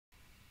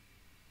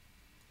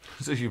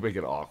So you make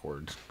it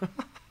awkward.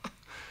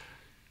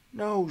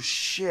 No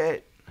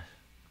shit.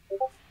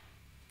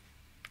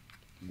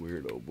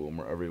 Weirdo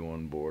boomer.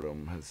 Everyone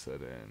boredom has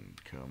set in.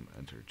 Come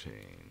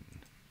entertain.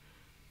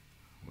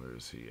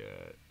 Where's he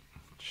at?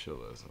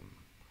 Chillism.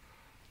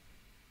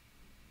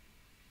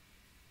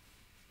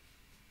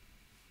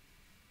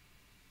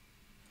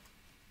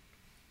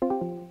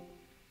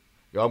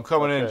 Yo, I'm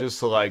coming in Okay. just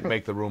to like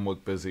make the room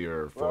look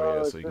busier for you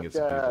Whoa, so it's you can this get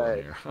some people in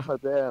guy. here. Oh,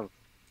 damn.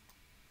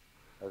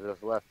 I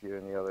just left you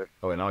in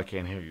Oh wait, now I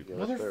can't hear you.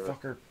 the other server.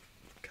 Motherfucker.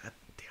 God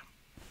damn.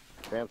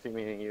 Fancy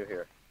meeting you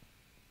here.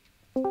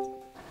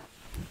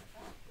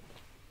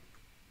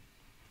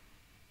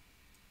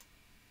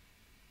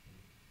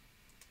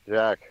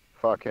 Jack,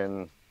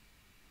 fucking.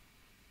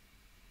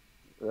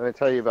 Let me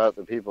tell you about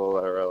the people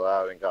that are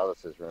allowed in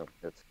Goddess's room.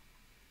 It's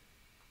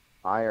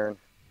Iron,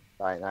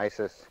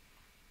 Dionysus,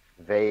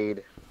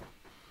 Vade,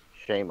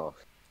 Shamos.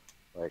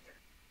 Like,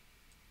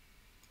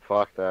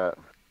 fuck that.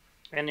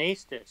 And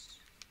Aestus.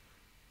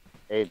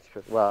 AIDS.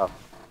 Well,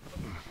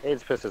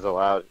 AIDS piss is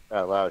allowed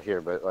here,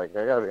 but like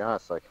I gotta be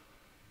honest, like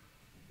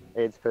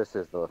AIDS piss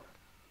is the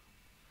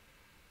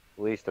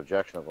least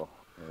objectionable.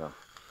 You know.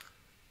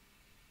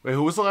 Wait,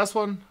 who was the last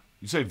one?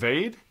 You say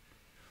Vade?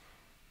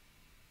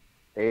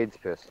 AIDS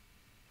piss.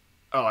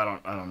 Oh, I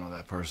don't know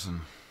that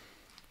person.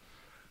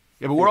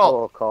 Yeah, but People we're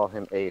all. call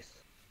him Ace.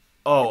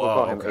 Oh, People call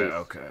oh, him okay, Ace.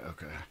 okay,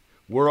 okay.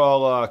 We're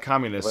all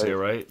communists But here,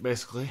 right?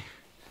 Basically.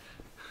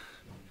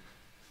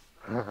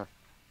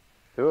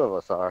 two of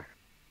us are.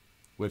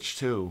 Which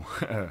two?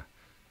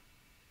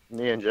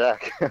 Me and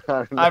Jack. I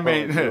don't I know what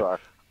you mean, are.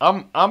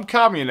 I'm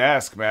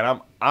communist,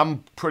 man.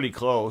 I'm pretty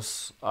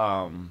close.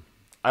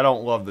 I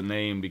don't love the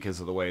name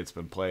because of the way it's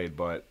been played,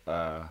 but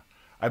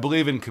I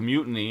believe in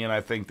community, and I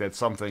think that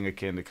something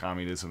akin to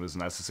communism is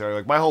necessary.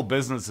 Like my whole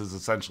business is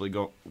essentially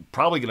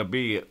probably going to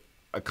be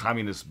a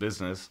communist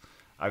business.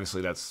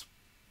 Obviously, that's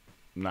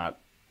not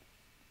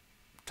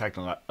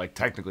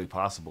technically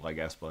possible, I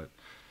guess, but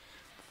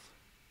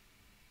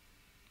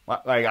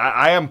like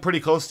I am pretty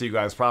close to you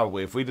guys.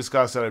 Probably, if we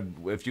discuss that,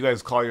 if you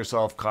guys call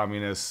yourself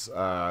communists,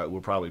 we're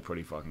probably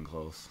pretty fucking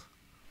close.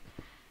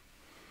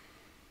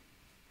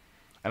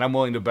 And I'm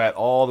willing to bet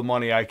all the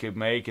money I could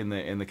make in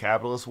the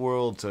capitalist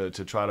world to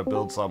try to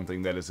build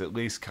something that is at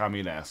least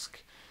communesque,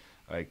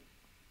 like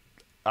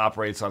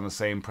operates on the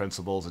same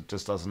principles. It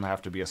just doesn't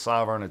have to be a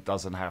sovereign. It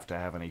doesn't have to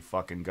have any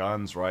fucking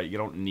guns, right? You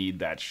don't need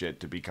that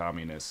shit to be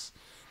communist.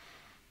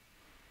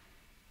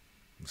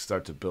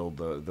 Start to build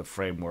the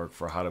framework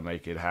for how to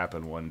make it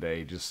happen one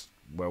day, just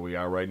where we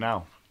are right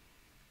now.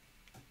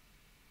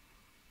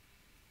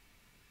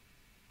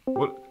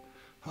 What?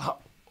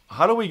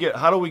 How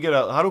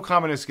do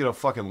communists get a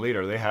fucking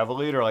leader? They have a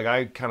leader? Like,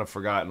 I kind of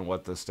forgotten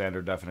what the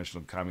standard definition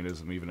of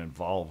communism even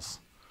involves.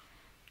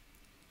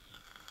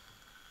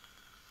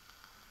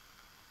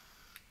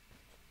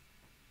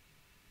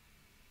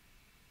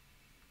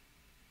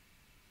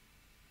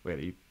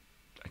 Wait,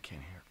 I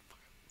can't hear.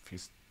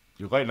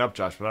 You're lighting up,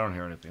 Josh, but I don't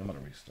hear anything. I'm gonna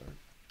restart.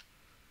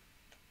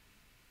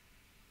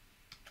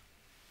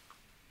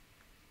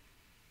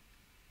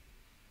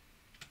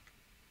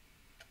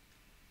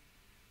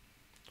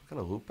 Got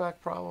a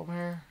loopback problem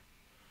here.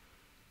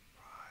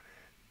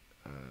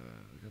 We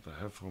got the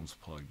headphones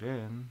plugged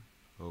in.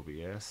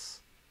 OBS.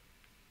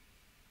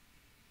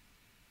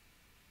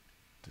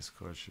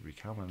 Discord should be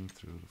coming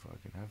through the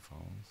fucking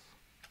headphones.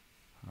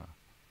 Huh.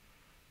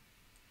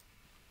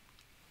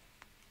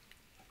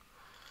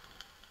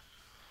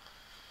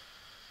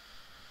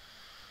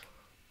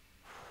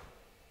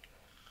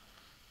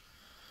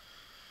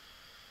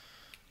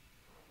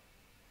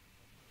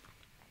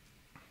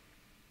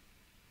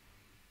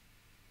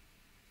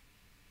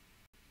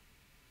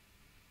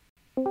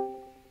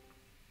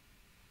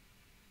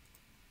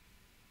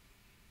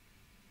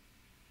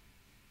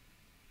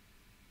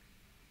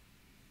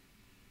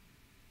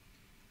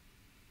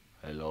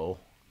 Hello? What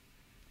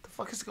the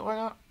fuck is going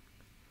on?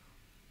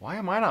 Why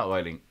am I not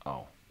lighting?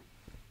 Oh.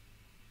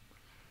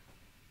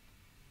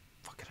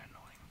 Fucking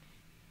annoying.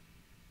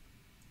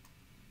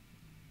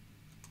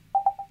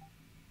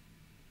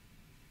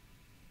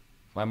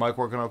 My mic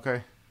working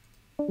okay?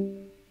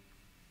 Oh,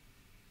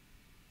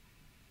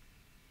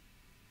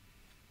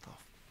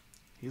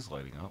 he's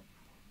lighting up.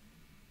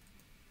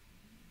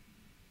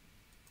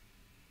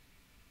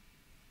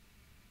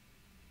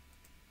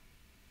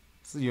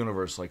 It's the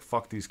universe. Like,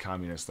 fuck these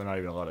communists. They're not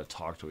even allowed to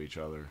talk to each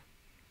other.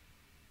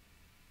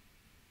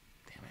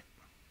 Damn it.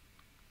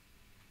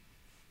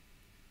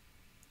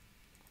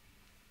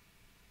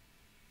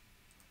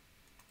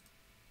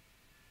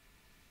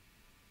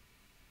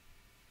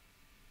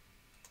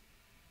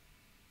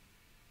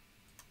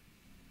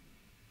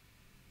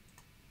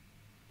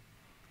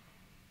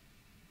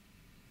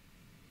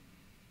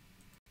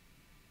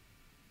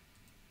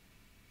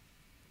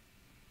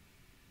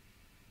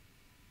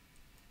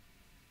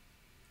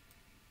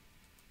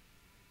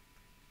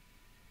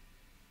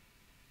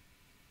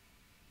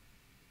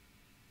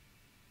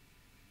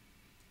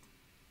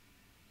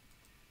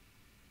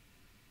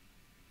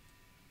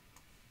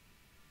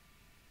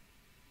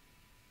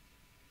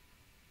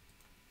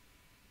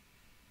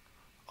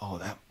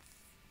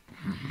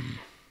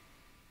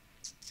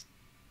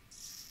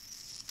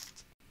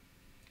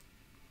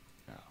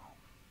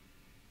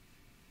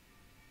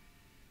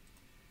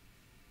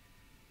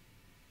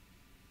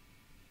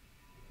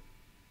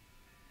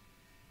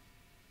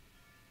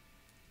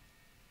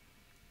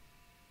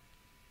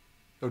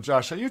 Oh,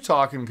 Josh, are you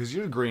talking? Because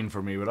you're green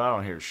for me, but I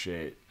don't hear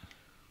shit.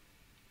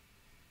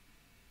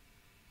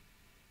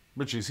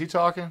 Richie, is he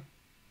talking?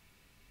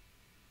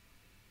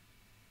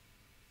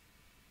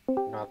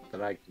 Not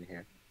that I can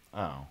hear.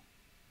 Oh.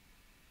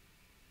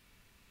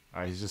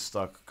 Alright, he's just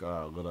stuck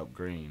lit up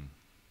green.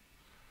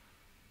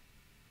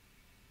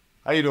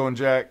 How you doing,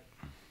 Jack?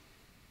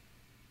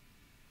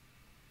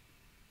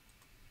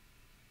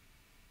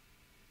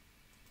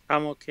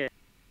 I'm okay.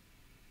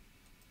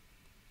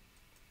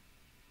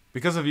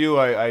 Because of you,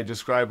 I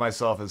describe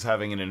myself as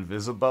having an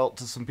invisibelt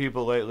to some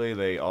people lately.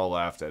 They all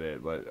laughed at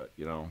it, but,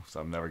 you know, so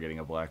I'm never getting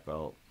a black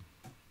belt.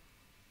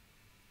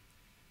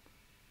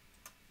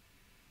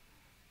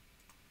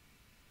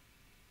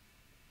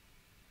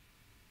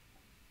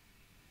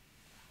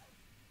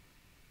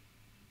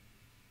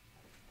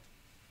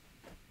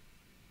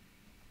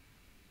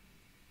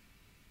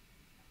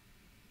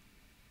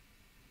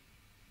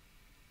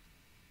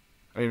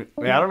 I mean,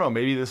 I don't know.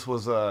 Maybe this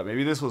was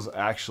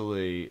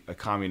actually a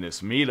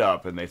communist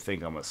meetup, and they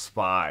think I'm a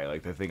spy.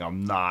 Like they think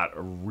I'm not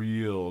a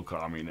real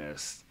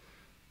communist.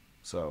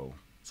 So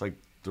it's like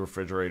the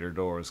refrigerator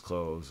door is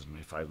closed, and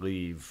if I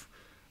leave,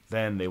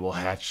 then they will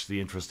hatch the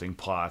interesting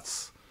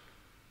plots.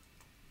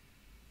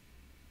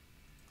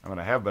 I mean,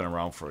 I have been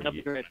around for a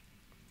year. Upgrade.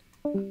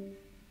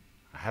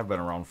 I have been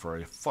around for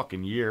a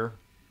fucking year.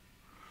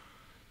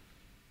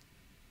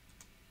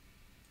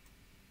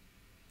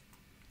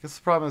 I guess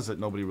the problem is that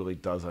nobody really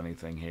does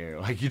anything here.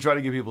 Like, you try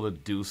to get people to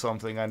do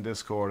something on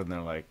Discord, and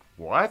they're like,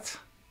 what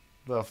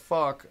the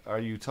fuck are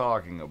you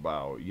talking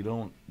about? You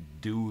don't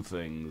do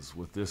things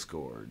with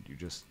Discord. You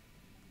just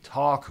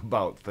talk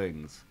about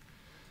things.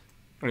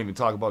 You don't even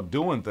talk about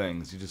doing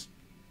things. You just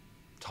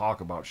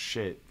talk about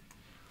shit.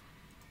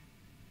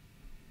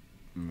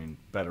 I mean,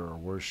 better or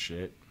worse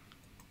shit.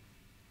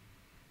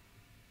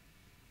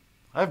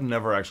 I've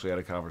never actually had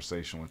a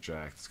conversation with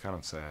Jack. It's kind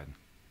of sad.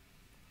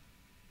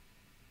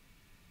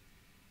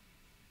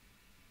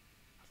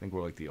 I think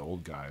we're like the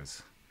old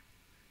guys.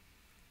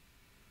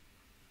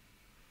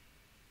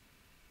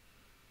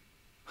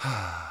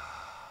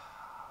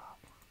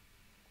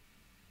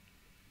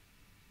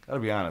 Gotta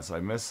be honest,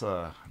 I miss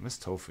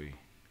Tofi.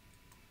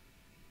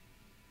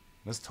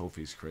 Miss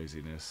Tofi's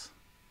craziness.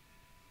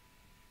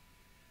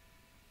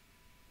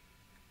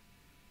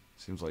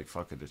 Seems like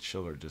fucking the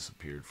chiller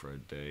disappeared for a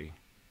day.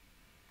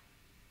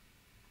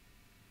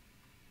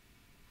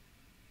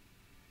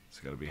 So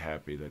gotta be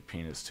happy that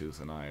Penis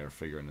Tooth and I are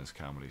figuring this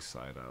comedy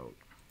side out.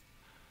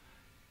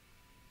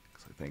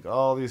 Because I think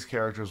all these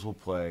characters will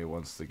play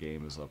once the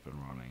game is up and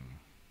running.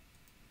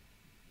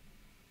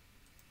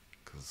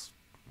 Because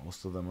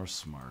most of them are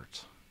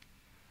smart.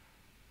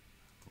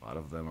 A lot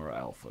of them are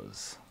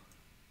alphas.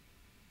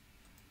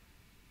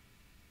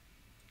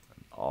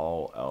 And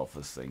all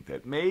alphas think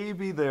that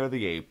maybe they're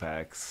the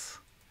apex.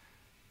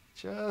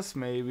 Just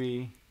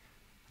maybe.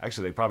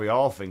 Actually, they probably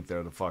all think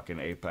they're the fucking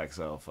apex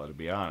alpha, to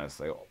be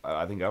honest.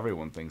 I think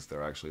everyone thinks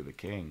they're actually the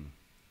king.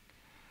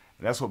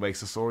 And that's what makes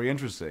the story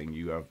interesting.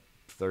 You have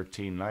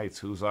 13 knights.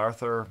 Who's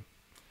Arthur?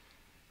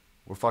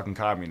 We're fucking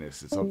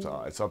communists. It's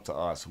up to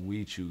us.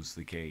 We choose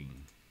the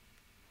king.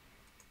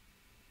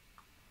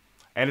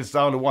 And it's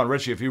down to one.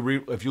 Richie, if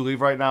you leave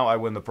right now, I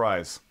win the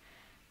prize.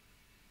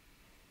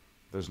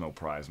 There's no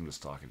prize. I'm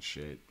just talking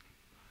shit.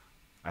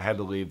 I had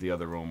to leave the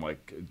other room.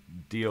 Like,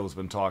 Dio's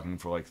been talking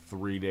for like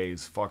 3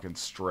 days fucking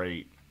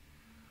straight.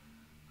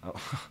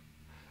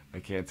 I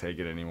can't take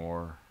it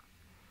anymore.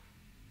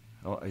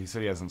 He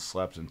said he hasn't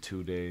slept in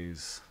 2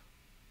 days.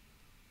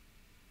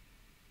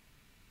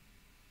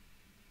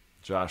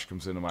 Josh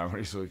comes into my room.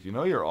 He's like, you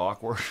know you're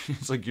awkward.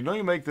 He's like, you know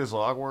you make this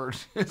awkward.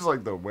 It's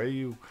like the way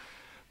you...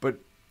 But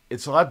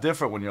it's a lot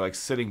different when you're like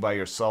sitting by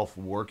yourself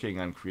working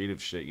on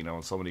creative shit, you know,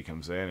 and somebody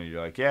comes in and you're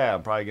like, yeah,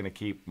 I'm probably going to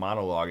keep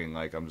monologuing.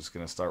 Like, I'm just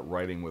going to start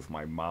writing with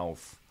my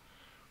mouth.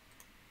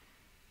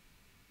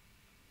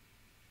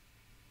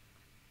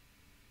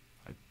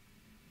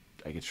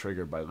 I get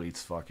triggered by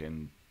Leet's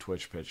fucking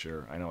Twitch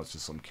picture. I know it's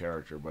just some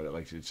character, but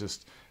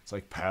it's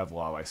like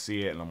Pavlov. I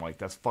see it and I'm like,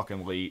 that's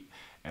fucking Leet.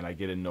 And I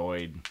get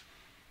annoyed.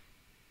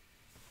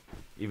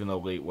 Even though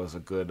Leet was a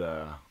good,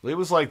 Leet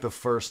was like the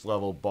first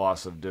level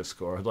boss of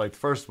Discord. Like,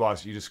 first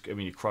boss,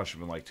 you crush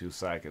him in like 2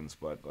 seconds,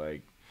 but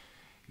like,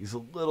 he's a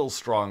little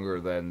stronger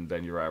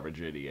than your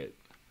average idiot.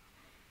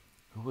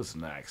 Who was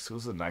next?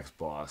 Who's the next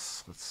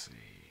boss? Let's see.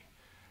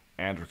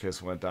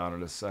 Androcus went down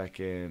in a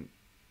second.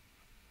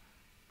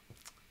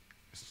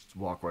 Just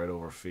walk right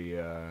over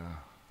Fia.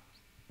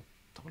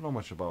 Don't know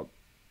much about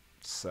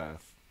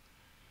Seth.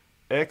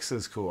 X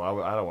is cool.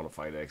 I don't want to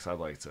fight X. I'd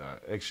like to.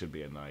 X should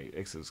be a knight.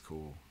 X is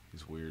cool.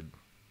 He's weird.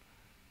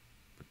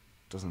 But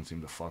doesn't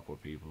seem to fuck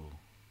with people.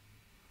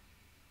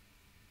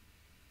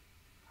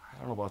 I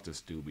don't know about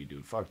this Doobie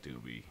dude. Fuck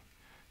Doobie.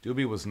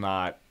 Doobie was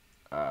not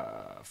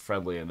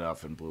friendly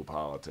enough in blue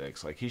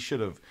politics. Like,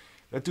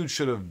 that dude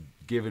should have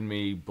given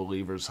me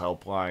Believer's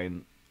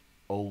Helpline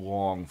a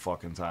long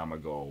fucking time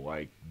ago.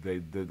 Like,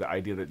 the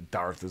idea that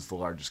Darth is the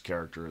largest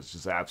character is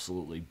just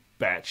absolutely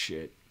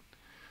batshit.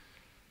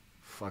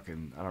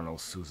 fucking, I don't know,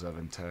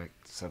 Suzev Tech,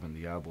 Seven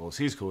Diablos.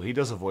 He's cool. He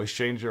does a voice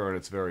changer, and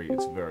it's very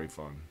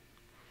fun.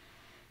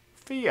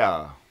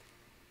 Fia.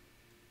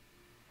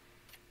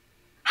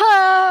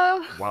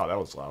 Hello. Wow, that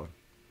was loud.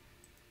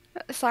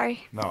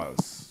 Sorry. No, it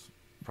was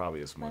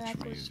probably as My much mic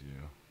for me was- as you.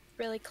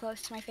 Really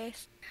close to my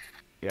face.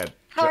 Yeah,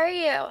 How are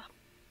you?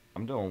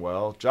 I'm doing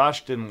well.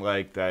 Josh didn't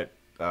like that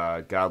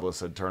Godless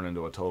had turned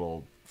into a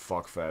total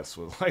fuckfest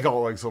with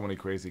like so many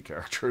crazy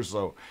characters,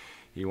 so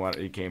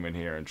he came in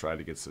here and tried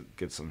to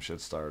get some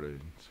shit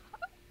started.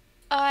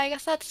 I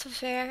guess that's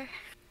fair.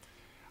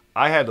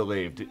 I had to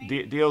leave.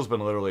 Dio's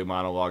been literally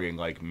monologuing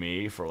like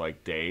me for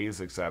like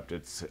days, except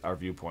our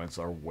viewpoints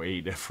are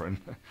way different,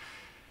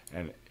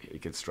 and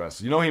it gets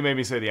stressed. You know, he made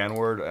me say the N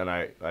word, and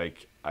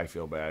I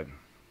feel bad.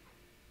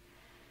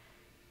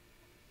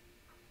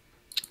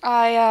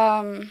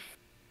 I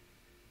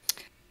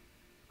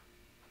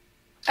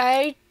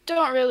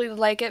don't really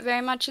like it very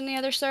much in the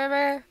other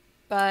server,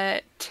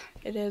 but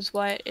it is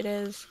what it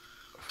is.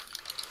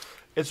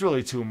 It's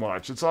really too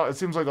much. It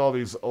seems like all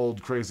these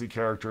old crazy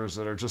characters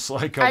that are just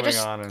like coming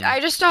on and I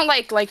just don't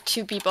like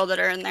two people that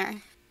are in there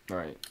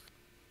right.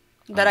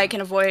 that I can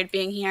avoid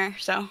being here.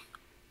 So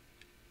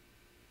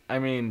I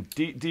mean,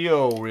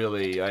 Dio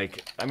really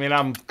like. I mean,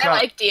 I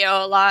like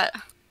Dio a lot.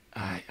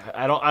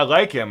 I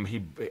like him.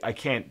 I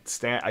can't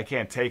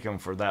take him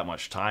for that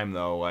much time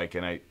though. Like,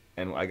 and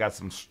I got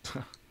some.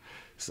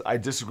 I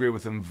disagree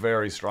with him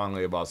very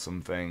strongly about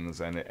some things,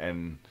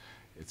 and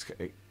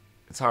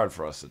it's hard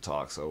for us to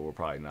talk. So we're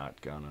probably not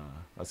gonna.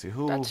 Let's see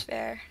who. That's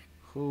fair.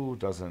 Who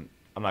doesn't?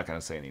 I'm not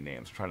gonna say any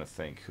names. I'm trying to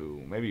think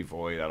who. Maybe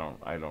Void.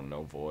 I don't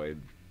know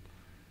Void.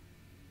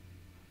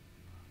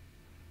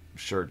 I'm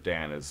sure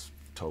Dan is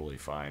totally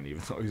fine,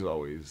 even though he's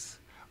always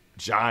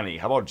Johnny.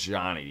 How about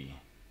Johnny?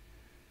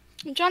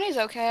 Johnny's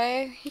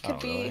okay. He could Oh,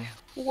 be really?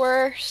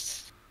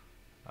 worse.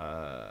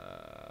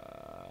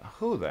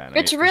 Who then?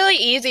 It's really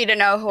easy to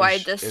know who I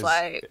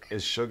dislike.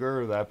 Is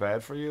Sugar that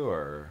bad for you,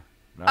 or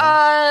no?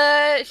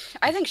 I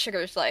think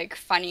Sugar's like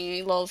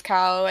funny, Lil's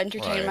cow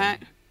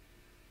entertainment. Right.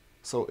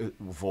 So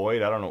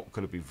Void, I don't know.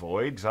 Could it be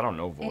Void? Because I don't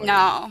know Void.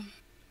 No.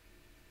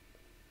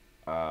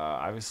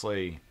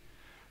 Obviously.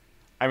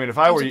 I mean, if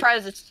I I'm were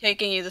surprised it's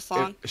taking you this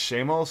long.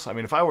 Shamos. I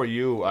mean, if I were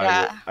you,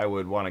 Yeah. I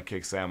would want to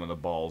kick Sam in the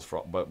balls.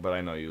 But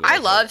I know you. I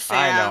like love it.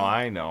 Sam.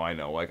 I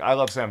know. Like I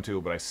love Sam too,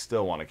 but I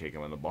still want to kick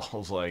him in the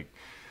balls. Like,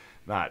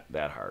 not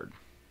that hard.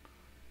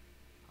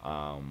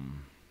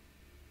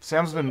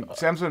 Sam's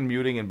been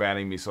muting and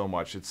banning me so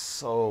much. It's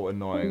so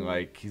annoying.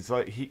 Like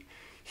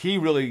he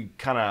really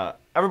kind of.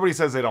 Everybody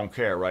says they don't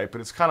care, right? But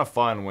it's kind of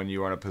fun when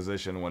you're in a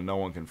position when no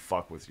one can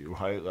fuck with you,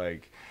 right?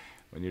 Like.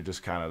 When you're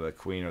just kind of the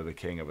queen or the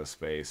king of a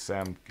space.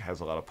 Sam has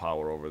a lot of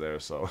power over there,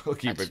 so he'll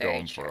keep That's it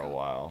going very for a true.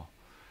 while.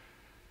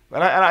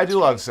 And I do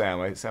love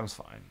Sam. Sam's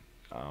fine.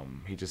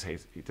 He just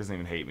hates. He doesn't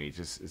even hate me.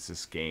 It's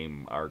this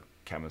game. Our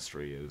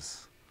chemistry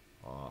is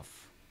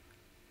off.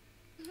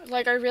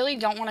 Like, I really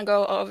don't want to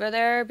go over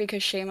there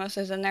because Seamus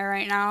is in there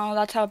right now.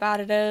 That's how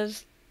bad it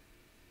is.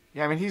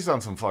 Yeah, I mean he's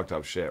done some fucked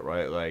up shit,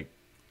 right? Like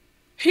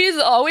He's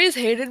always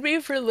hated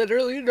me for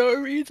literally no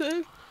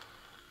reason.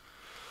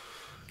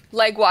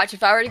 Like, watch,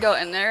 if I were to go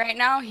in there right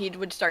now, he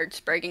would start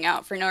breaking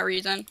out for no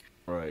reason.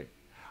 right.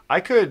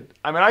 I could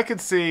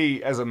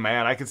see as a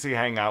man, I could see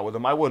hanging out with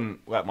him. I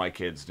wouldn't let my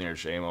kids near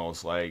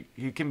Shamos. Like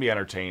he can be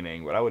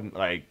entertaining, but I wouldn't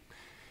like.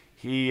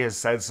 He has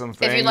said some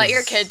things. If you let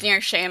your kids near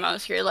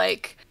Seamus, you're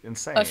like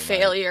insane, a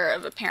failure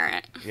of a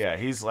parent. Yeah,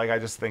 he's like, I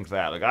just think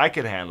that. Like, I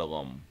could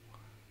handle him.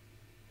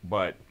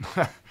 But,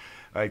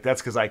 like,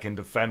 that's because I can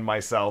defend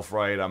myself,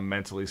 right? I'm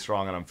mentally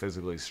strong and I'm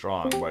physically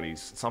strong. But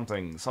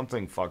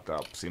something fucked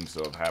up seems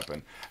to have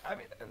happened. I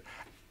mean,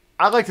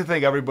 I like to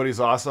think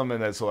everybody's awesome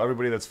and that so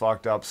everybody that's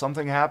fucked up,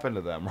 something happened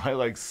to them, right?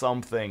 Like,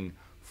 something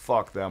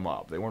fucked them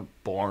up. They weren't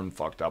born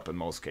fucked up in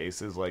most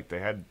cases. Like, they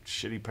had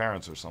shitty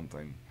parents or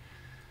something.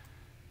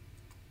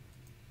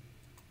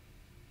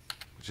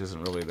 Which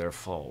isn't really their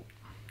fault.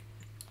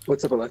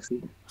 What's up,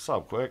 Alexi? What's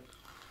up, Quick?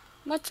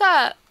 What's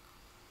up?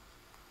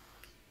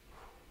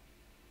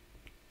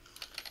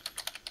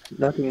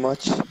 Nothing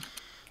much.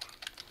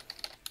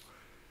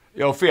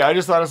 Yo, Fia, I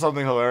just thought of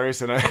something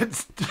hilarious, and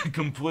it's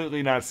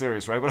completely not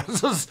serious, right? But I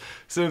was just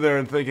sitting there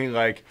and thinking,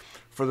 like,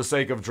 for the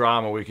sake of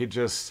drama, we could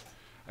just,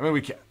 I mean,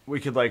 we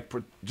could like,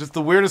 just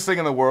the weirdest thing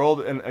in the world,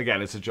 and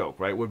again, it's a joke,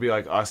 right? Would be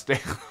like us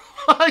dating,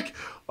 like,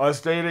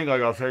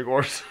 I'll take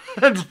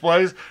Orson's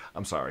place.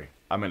 I'm sorry,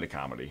 I'm into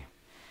comedy.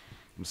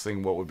 I'm just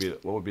thinking what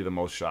would be the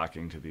most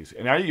shocking to these,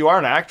 and you are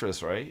an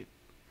actress, right?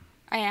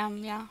 I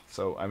am, yeah.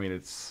 So, I mean,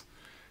 it's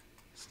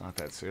not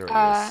that serious.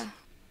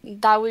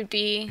 That would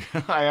be...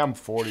 I am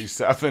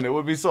 47. It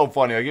would be so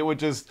funny. Like, it would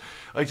just,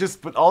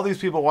 but all these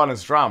people want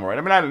is drama, right?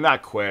 I mean,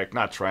 not Quick,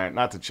 not Trent,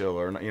 not the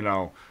Chiller, you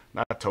know,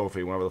 not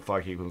Tofi, whenever the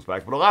fuck he comes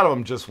back. But a lot of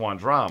them just want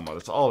drama.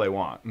 That's all they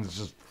want. And it's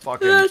just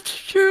fucking That's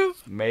true.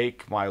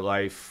 make my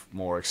life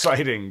more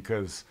exciting,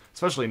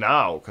 especially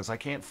now, because I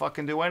can't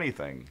fucking do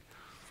anything.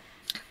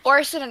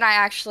 Orson and I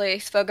actually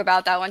spoke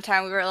about that one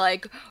time. We were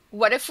like,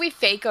 what if we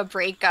fake a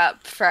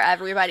breakup for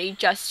everybody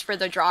just for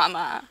the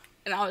drama?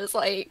 And I was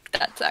like,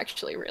 that's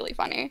actually really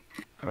funny.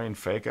 I mean,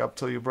 fake up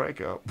till you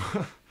break up.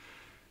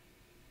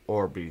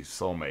 Or be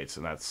soulmates,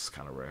 and that's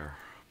kind of rare.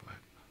 But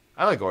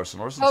I like Orson.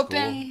 Orson's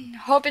cool.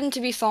 Hoping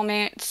to be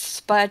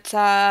soulmates, but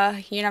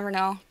you never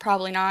know.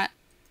 Probably not.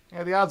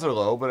 Yeah, the odds are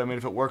low, but I mean,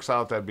 if it works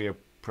out, that'd be a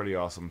pretty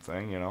awesome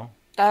thing, you know?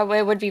 That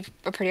way would be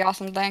a pretty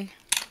awesome thing.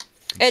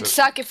 It'd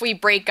suck if we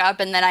break up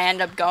and then I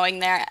end up going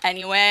there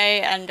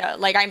anyway, and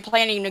like I'm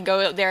planning to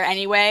go there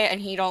anyway,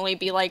 and he'd only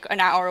be like an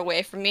hour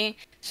away from me,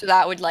 so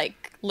that would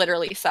like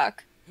literally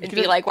suck. It'd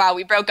be like, wow,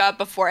 we broke up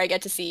before I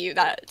get to see you.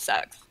 That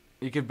sucks.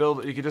 You could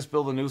just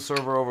build a new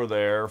server over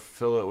there,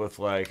 fill it with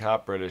like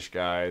hot British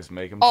guys,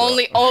 make them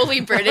only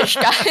British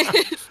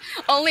guys,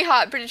 only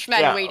hot British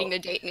men waiting to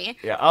date me.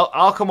 Yeah,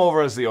 I'll come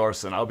over as the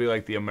Orson. I'll be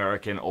like the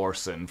American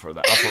Orson for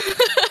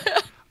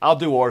that. I'll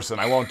do Orson.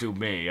 I won't do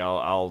me.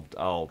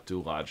 I'll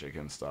do Logic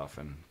and stuff.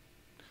 And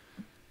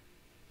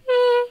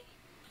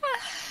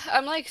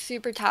I'm like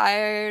super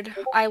tired.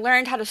 I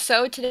learned how to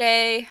sew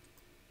today.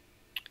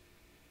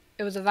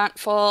 It was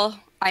eventful.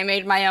 I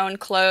made my own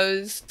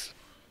clothes.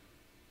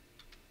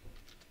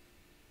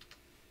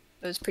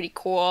 It was pretty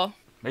cool.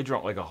 made your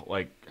own,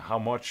 like how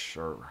much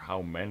or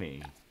how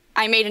many?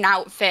 I made an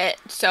outfit,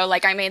 so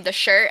like I made the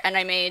shirt and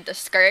I made the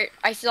skirt.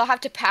 I still have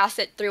to pass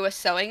it through a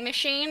sewing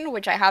machine,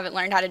 which I haven't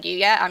learned how to do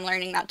yet. I'm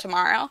learning that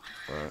tomorrow.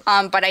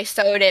 Right. But I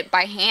sewed it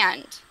by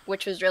hand,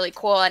 which was really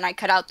cool, and I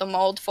cut out the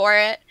mold for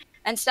it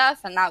and stuff,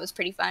 and that was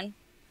pretty fun.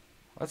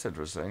 That's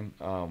interesting.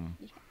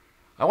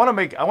 I want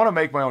to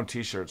make my own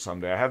T-shirts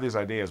someday. I have these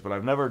ideas, but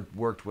I've never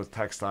worked with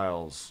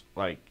textiles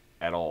like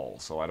at all,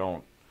 so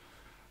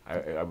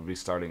I would be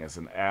starting as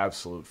an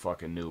absolute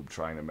fucking noob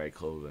trying to make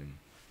clothing.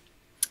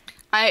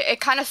 It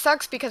kind of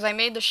sucks because I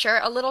made the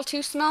shirt a little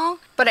too small,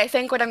 but I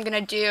think what I'm going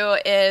to do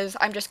is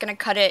I'm just going to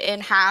cut it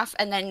in half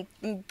and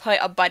then put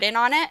a button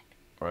on it.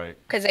 Right.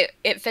 Because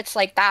it fits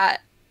like that.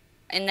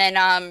 And then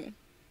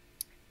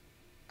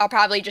I'll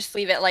probably just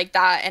leave it like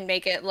that and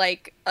make it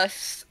like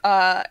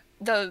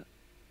the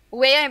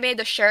way I made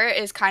the shirt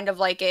is kind of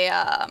like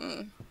a,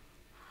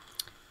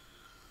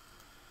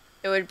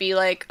 it would be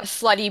like a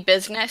slutty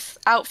business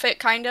outfit,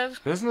 kind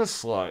of.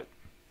 Business slut.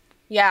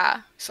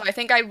 Yeah, so I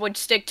think I would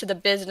stick to the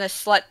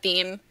business slut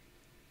theme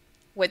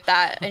with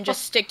that and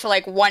just stick to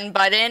like one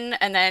button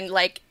and then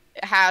like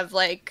have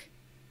like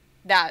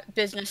that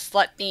business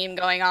slut theme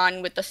going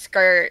on with the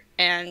skirt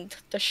and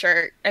the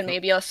shirt and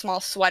maybe a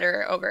small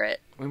sweater over it.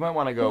 We might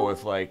want to go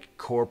with like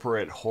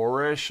corporate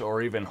whorish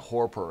or even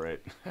horporate.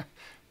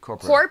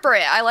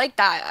 Corporate, I like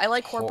that. I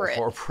like corporate.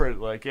 Corporate,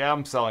 like, yeah,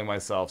 I'm selling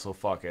myself, so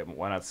fuck it.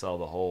 Why not sell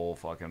the whole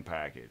fucking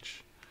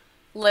package?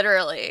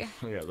 Literally.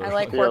 Yeah, I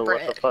like corporate.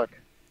 Yeah, what the fuck?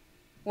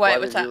 Why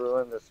did you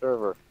ruin the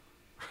server?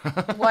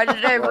 Why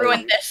did I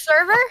ruin this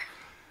server?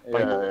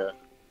 Yeah.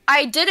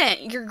 I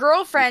didn't. Your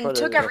girlfriend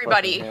took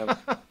everybody.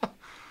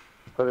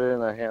 Put it in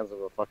the hands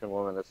of a fucking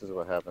woman. This is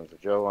what happens.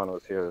 If Jovan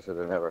was here, this would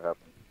have never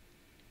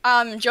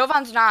happened.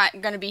 Jovan's not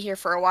gonna be here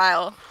for a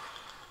while.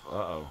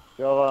 Uh-oh.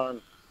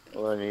 Jovan,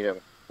 I need him.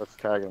 Let's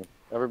tag him.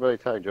 Everybody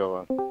tag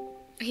Jovan.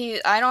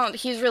 He's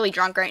really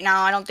drunk right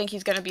now. I don't think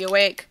he's gonna be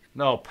awake.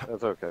 No.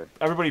 That's okay.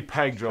 Everybody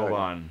peg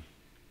Jovan.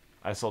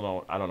 I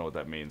don't know what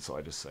that means, so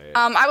I just say it.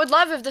 I would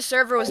love if the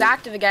server was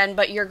active again,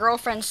 but your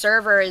girlfriend's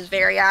server is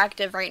very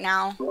active right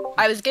now.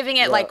 I was giving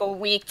it like a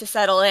week to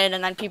settle in,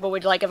 and then people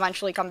would like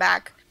eventually come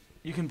back.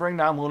 You can bring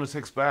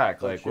non-lunatics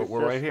back. Like,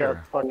 we're right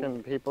here.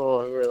 Fucking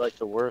people who are like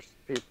the worst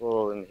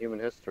people in human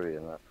history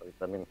in that place.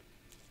 I mean,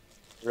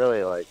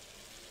 really, like,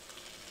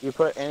 you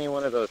put any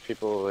one of those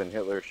people in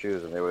Hitler's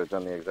shoes and they would have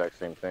done the exact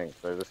same thing.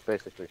 So I just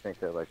basically think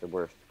they're like the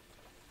worst.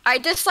 I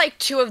dislike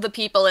 2 of the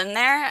people in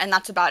there, and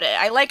that's about it.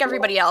 I like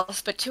everybody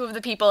else, but 2 of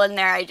the people in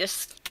there, I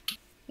just...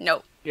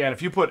 Nope. Yeah, and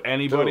if you put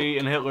anybody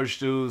in Hitler's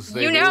shoes,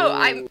 you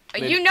know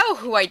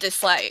who I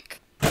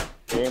dislike.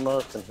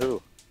 Amos and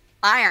who?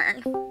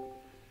 Iron.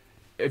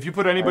 If you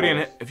put anybody in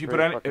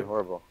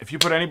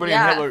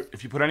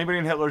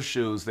Hitler's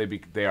shoes,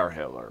 they are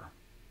Hitler.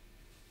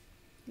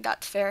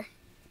 That's fair.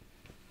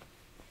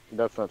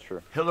 That's not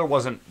true. Hitler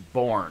wasn't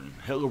born.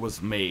 Hitler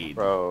was made.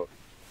 Bro,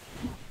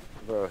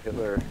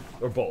 Hitler...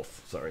 Or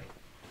both, sorry.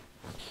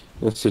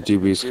 That's a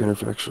dubious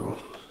counterfactual.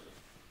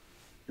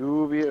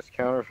 Dubious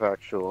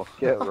counterfactual.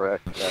 Get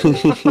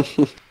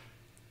wrecked.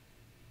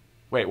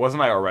 Wait,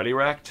 wasn't I already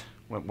wrecked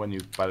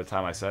by the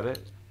time I said it?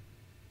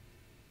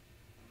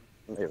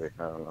 Maybe,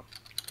 I don't know.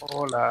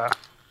 Hola.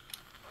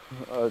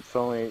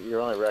 You're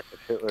only wrecked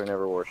if Hitler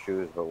never wore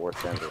shoes but wore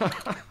sandals.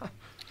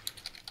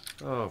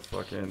 Oh,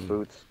 fucking...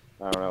 Boots.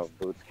 I don't know,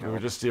 boots count. We were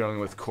just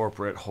dealing with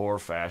corporate whore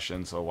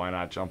fashion, so why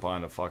not jump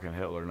on to fucking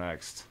Hitler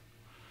next?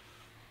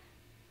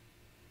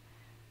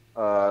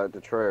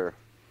 Detroiter.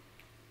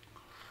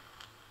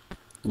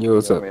 Yo,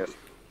 what's up?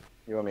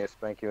 You want me to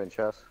spank you in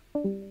chess?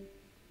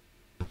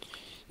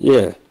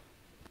 Yeah.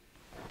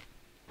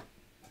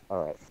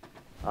 Alright.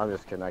 I'm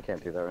just kidding, I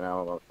can't do that right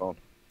now. I'm on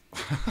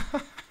the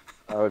phone.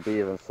 I would be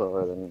even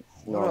slower than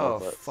normal,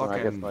 but when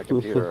I get to my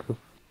computer,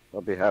 I'll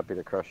be happy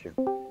to crush you.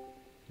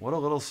 What a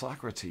little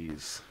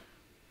Socrates.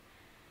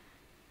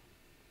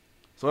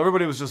 So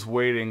everybody was just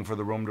waiting for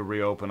the room to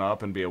reopen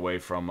up and be away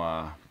from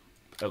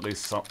at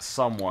least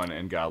someone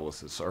in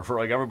Godless's server.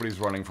 Like, everybody's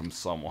running from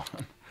someone.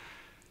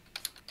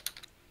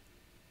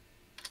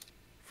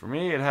 For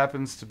me, it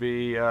happens to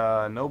be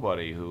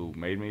nobody who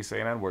made me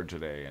say an N-word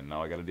today, and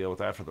now I got to deal with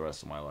that for the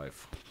rest of my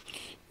life.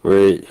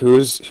 Wait, who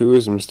is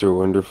Mr.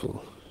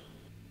 Wonderful?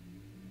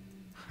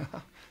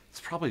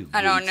 It's probably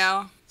I don't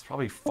know. It's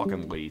probably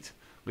fucking late.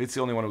 Late's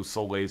the only one who's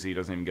so lazy he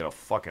doesn't even get a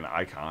fucking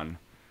icon.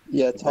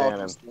 Yeah, Ban talk.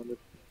 him.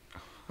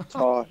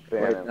 Talk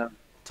Ban right him. now.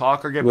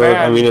 Talk or get Well,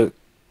 banned. I mean, it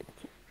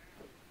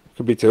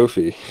could be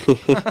Tofi.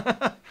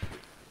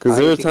 Because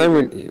there was a time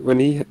when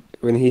he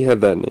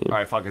had that name.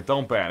 Alright, fuck it.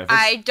 Don't ban.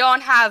 I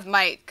don't have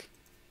Mike.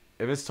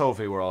 If it's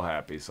Tofi, we're all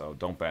happy, so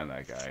don't ban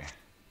that guy.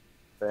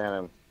 Ban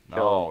him.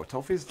 No,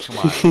 Tofi's... Come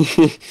on.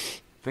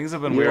 Things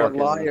have been You're a weird.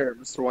 liar,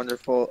 Mr.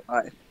 Wonderful.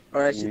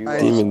 Or actually, You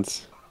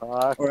Demons.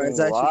 or as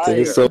Fucking actually Take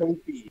liar. a so-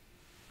 Tofi.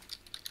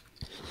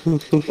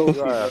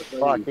 You are a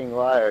fucking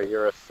liar.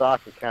 You're a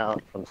sock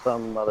account from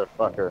some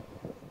motherfucker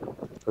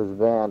who's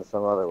banned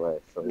some other way.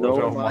 So No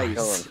we're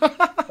mice. killing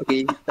him.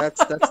 Okay, that's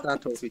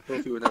not Tofi.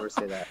 Tofi would never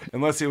say that.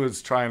 Unless he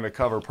was trying to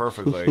cover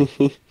perfectly.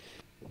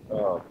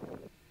 Oh,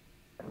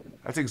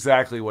 That's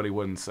exactly what he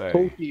wouldn't say.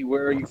 Tofi,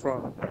 where are you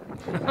from?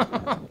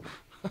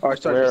 Oh,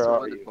 sorry, Where Mr. are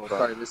Wonderful. you from?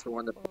 Sorry, Mr.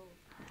 Wonderful.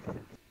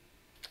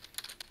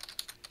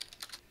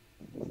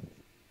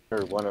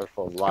 your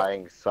wonderful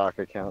lying sock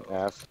account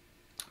ass.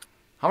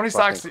 How many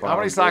Fucking socks? How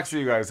many clown, socks bitch. do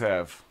you guys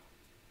have?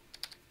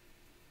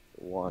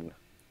 One.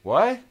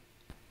 What?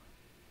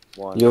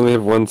 One. You only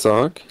have one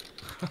sock?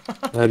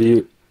 How do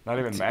you... Not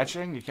even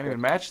matching? You can't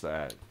even match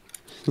that.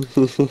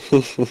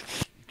 You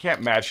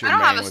can't match your I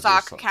don't name have a with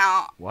sock your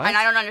account. What? And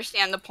I don't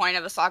understand the point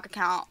of a sock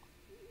account.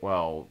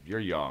 Well, you're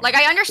young. Like,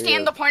 I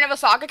understand Yeah. the point of a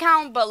sock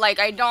account, but like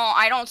I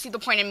don't see the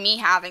point in me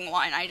having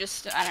one. I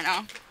don't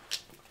know.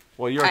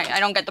 Well, you're I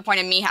don't get the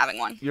point of me having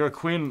one. you're a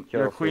queen.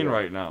 You're a Kill for queen you.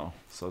 right now,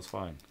 so it's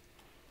fine.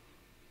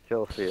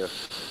 Kill for you.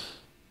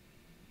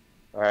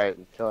 Alright,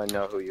 until I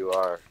know who you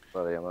are,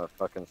 buddy, I'm gonna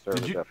fucking serve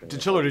Did a you, definition.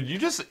 Chiller, did you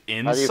just How do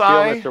you feel,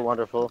 inside? Mr.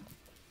 Wonderful?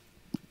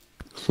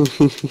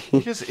 You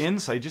just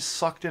inside. You just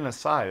sucked in a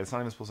sigh. It's not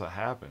even supposed to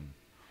happen.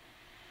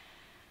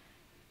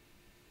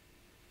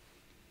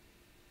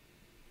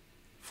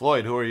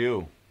 Floyd, who are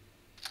you?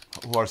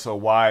 Who are so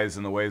wise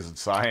in the ways of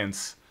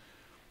science?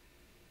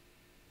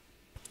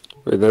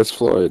 Wait, that's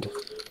Floyd.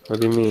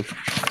 What do you mean?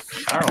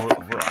 I don't know.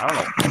 I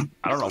don't know.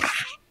 I don't know.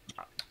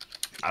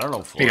 I don't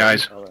know. Floyd. Hey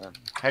guys, Oh, man.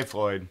 Hey,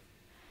 Floyd.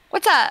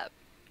 What's up?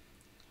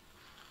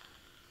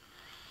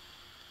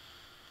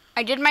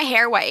 I did my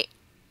hair white.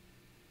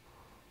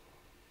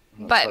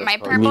 But my You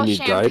purple mean you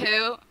dyed?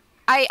 shampoo,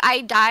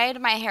 I dyed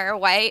my hair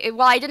white.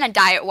 Well, I didn't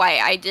dye it white.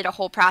 I did a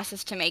whole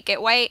process to make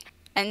it white.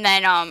 And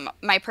then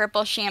my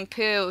purple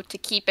shampoo, to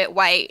keep it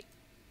white,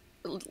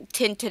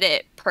 tinted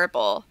it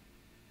purple.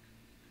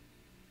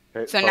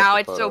 Hey, So post now a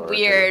it's photo a or it didn't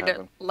weird,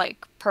 happen.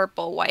 like,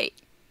 purple white.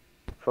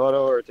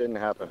 Photo or it didn't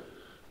happen.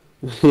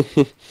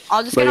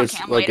 I'll just Like get on it's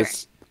cam like later.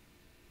 it's.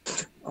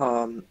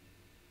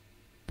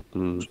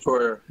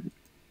 Troyer,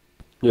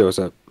 Yo, what's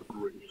up?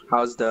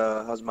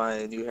 how's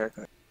my new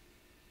haircut?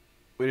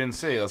 We didn't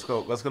see. Let's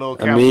go. Let's get a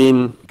little I cam.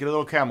 mean, Get a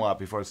little Camelot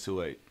before it's too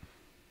late.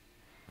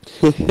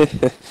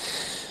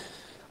 it's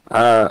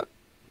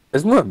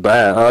not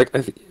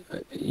bad.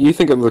 You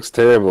think it looks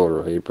terrible,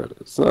 right? But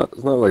it's not.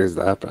 It's not like it's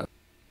that bad.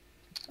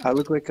 I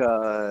look like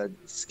a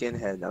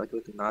skinhead. I look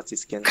like a Nazi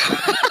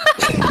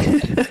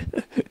skinhead.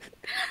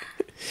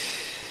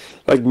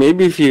 Like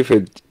maybe if you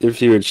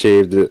had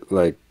shaved it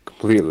like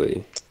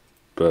completely,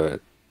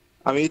 but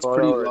I mean, it's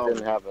pretty Photo or it low.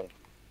 didn't happen.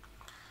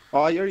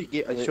 Oh, I already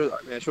gave. I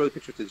showed the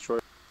picture to the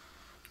short.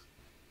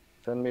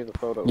 Send me the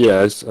photo.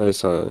 yeah, I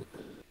saw it.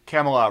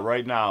 Camelot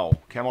right now.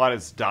 Camelot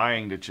is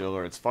dying to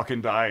Chiller. It's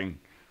fucking dying.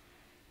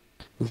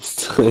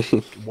 It's like,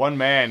 One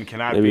man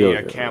cannot Maybe be I'll a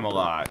get it.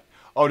 Camelot.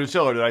 Oh, to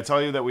Chiller, did I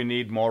tell you that we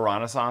need more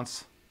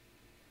Renaissance?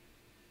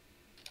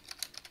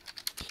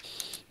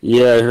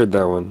 yeah, I heard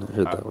that one. I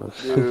heard that one.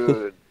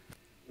 Dude,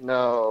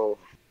 no.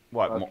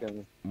 What?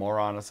 Fucking, More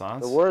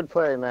Renaissance? the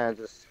wordplay, man.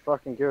 Just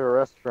fucking give it a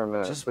rest for a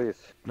minute, Just- please.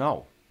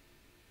 No.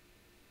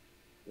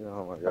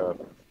 Oh my god.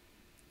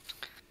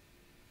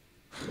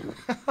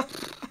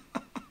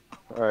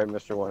 All right,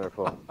 Mr.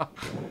 Wonderful.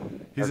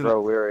 He's I in.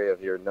 grow weary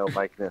of your no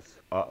micness.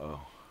 Uh-oh.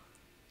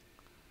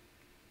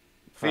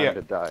 Time Fia,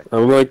 to die.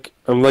 I'm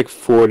like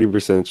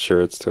 40%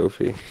 sure it's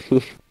Tofi.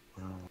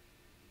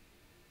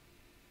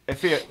 hey,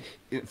 Fia,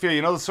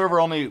 you know the server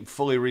only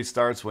fully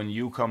restarts when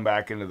you come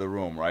back into the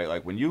room, right?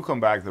 Like when you come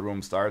back, the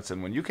room starts,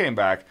 and when you came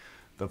back,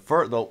 it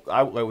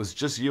was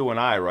just you and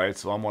I, right?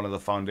 So I'm one of the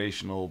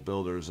foundational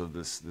builders of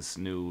this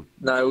new.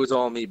 No, it was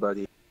all me,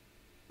 buddy.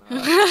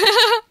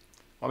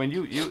 I mean,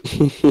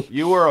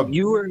 you were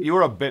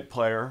a bit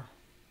player.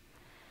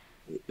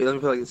 Let me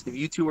put it like this: if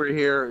you two were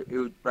here,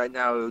 right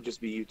now it would just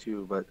be you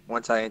two. But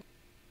once I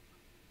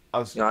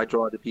was I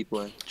draw the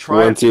people in.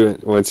 trying.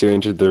 Once you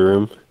entered the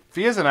room.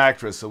 Fia's an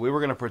actress, so we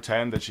were gonna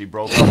pretend that she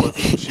broke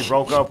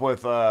up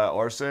with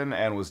Orson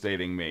and was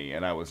dating me,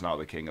 and I was now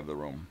the king of the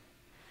room.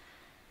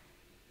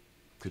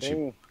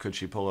 Could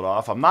she pull it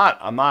off? I'm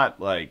not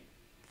like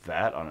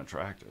that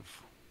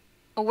unattractive.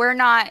 We're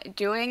not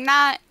doing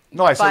that.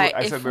 No, I said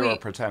if we were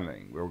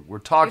pretending. We're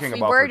talking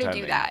about pretending. If we were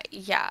to do that,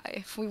 yeah.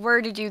 If we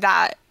were to do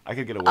that, I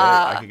could get away.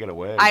 I could get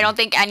away. I don't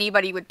think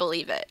anybody would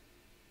believe it.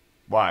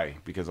 Why?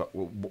 Because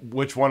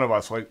which one of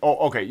us? Like,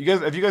 oh, okay.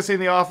 Have you guys seen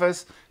The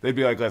Office? They'd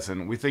be like,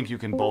 listen, we think you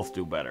can both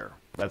do better.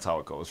 That's how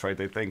it goes, right?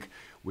 They think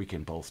we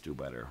can both do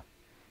better,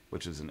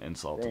 which is an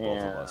insult to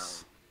both of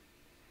us.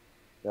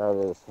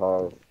 That is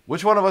hard.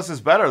 Which one of us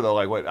is better though?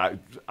 Like, what?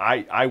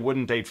 I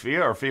wouldn't date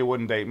Fia, or Fia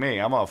wouldn't date me.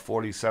 I'm a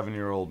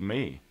 47-year-old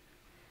me.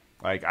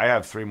 Like, I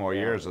have 3 more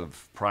years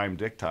of prime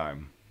dick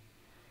time.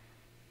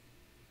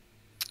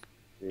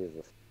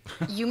 Jesus.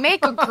 You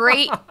make a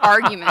great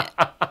argument.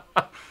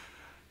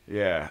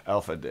 Yeah,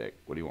 alpha dick.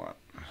 What do you want?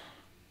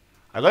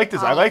 I like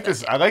this. I like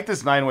this. I like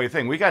this 9-way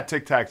thing. We got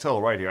tic-tac-toe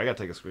right here. I got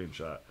to take a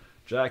screenshot.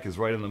 Jack is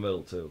right in the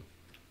middle too.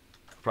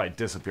 Probably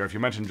disappear. If you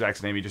mention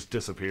Jack's name, he just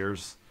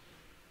disappears.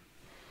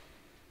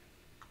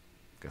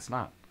 Guess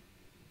not.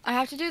 I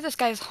have to do this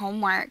guy's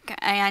homework,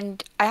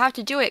 and I have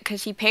to do it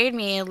because he paid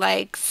me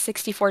like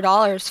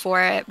 $64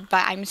 for it,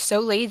 but I'm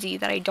so lazy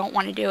that I don't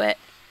want to do it.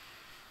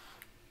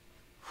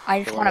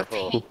 I just want to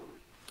paint.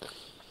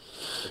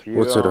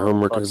 What sort of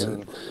homework is it?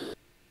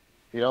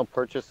 If you don't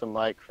purchase a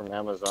mic from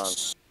Amazon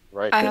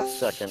right this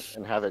second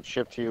and have it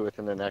shipped to you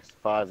within the next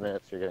 5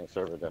 minutes, you're getting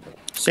server damage.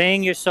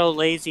 Saying you're so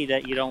lazy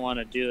that you don't want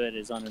to do it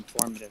is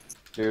uninformative.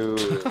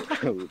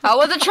 Dude. I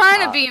wasn't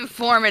trying to be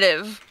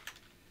informative.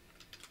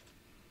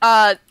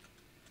 I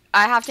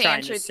have to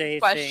answer these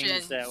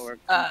questions. That were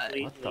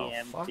completely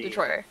empty.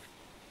 Detroit.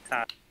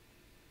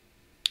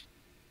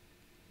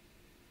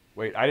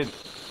 Wait, I didn't.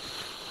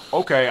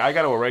 Okay, I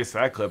got to erase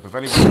that clip. If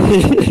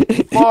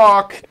anybody,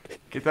 fuck,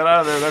 get that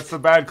out of there. That's the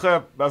bad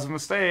clip. That's a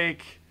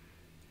mistake.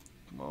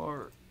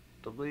 More,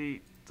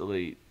 delete.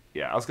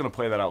 Yeah, I was gonna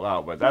play that out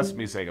loud, but that's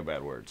me saying a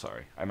bad word.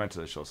 Sorry, I meant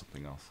to show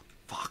something else.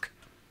 Fuck.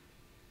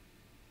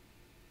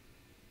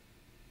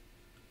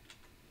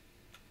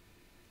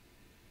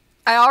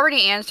 I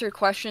already answered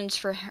questions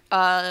for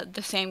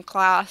the same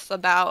class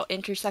about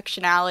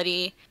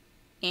intersectionality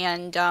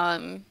and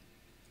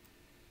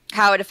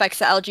how it affects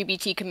the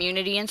LGBT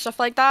community and stuff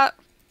like that.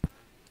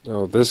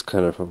 Oh, this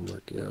kind of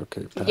homework. Yeah,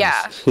 okay. Pass.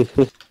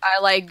 Yeah.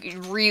 I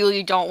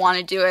really don't want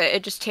to do it.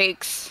 It just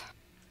takes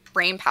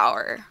brain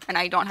power, and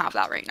I don't have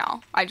that right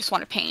now. I just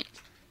want to paint.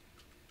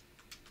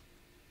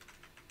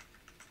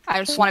 I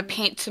just want to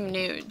paint some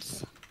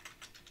nudes.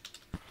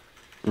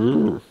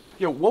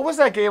 Yo, what was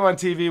that game on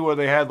TV where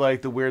they had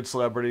like the weird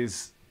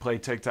celebrities play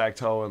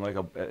tic-tac-toe in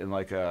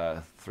like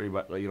a 3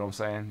 by, you know what I'm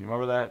saying? You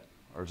remember that?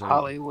 Or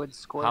Hollywood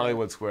Squares.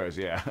 Hollywood Squares,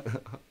 yeah.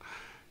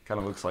 Kind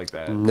of looks like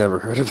that. Never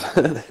heard of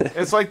that.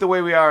 It's like the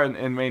way we are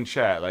in main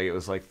chat. Like, it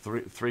was like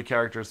three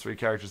characters,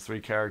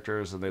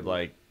 and they'd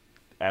like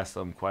ask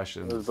them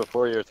questions. It was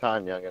before your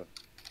time, youngin.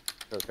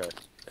 Okay.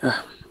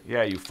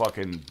 Yeah, you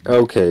fucking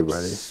okay,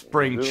 buddy.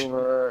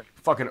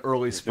 Fucking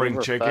early spring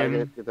chicken.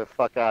 Faggot. Get the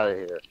fuck out of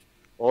here.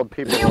 Old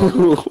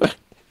people.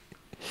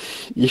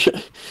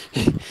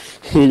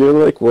 You're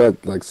like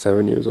what? Like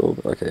 7 years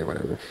old? Okay,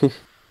 whatever.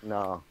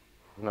 No.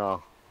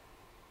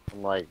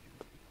 I'm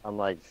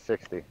like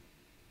 60.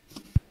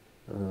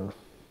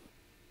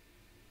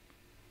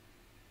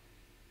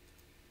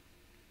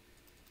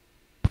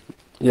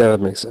 Yeah,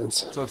 that makes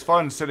sense. So it's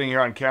fun sitting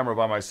here on camera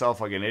by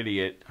myself like an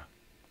idiot.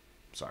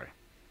 Sorry.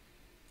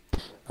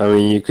 I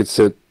mean, you could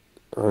sit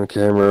on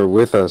camera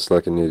with us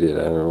like an idiot.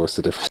 I don't know what's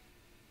the difference.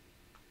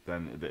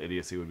 Then the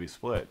idiocy would be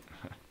split.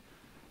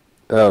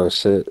 Oh,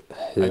 shit.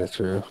 Yeah,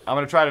 true. I'm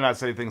going to try to not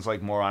say things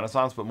like more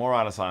renaissance, but more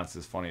renaissance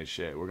is funny as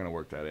shit. We're going to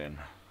work that in.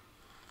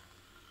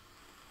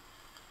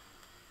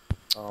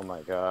 Oh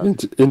my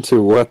god.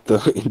 Into what,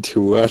 though?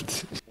 Into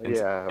what?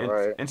 Yeah,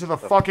 right. Into the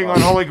fucking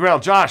unholy grail.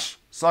 Josh,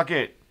 suck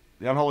it.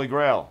 The unholy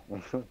grail.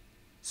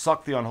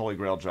 Suck the unholy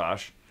grail,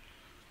 Josh.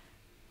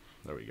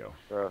 There we go.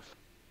 Gross.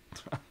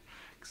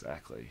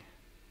 Exactly.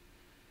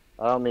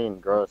 I don't mean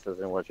gross as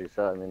in what you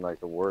said. I mean like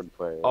the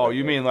wordplay. Oh,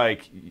 you mean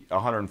like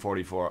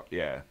 144?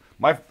 Yeah.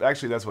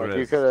 Actually, that's what it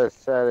is. You could have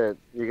said it.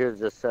 You could have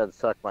just said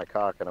 "suck my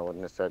cock" and I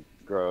wouldn't have said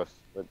gross.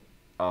 But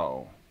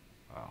oh.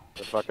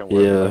 The fucking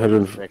yeah,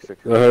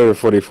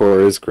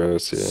 144 is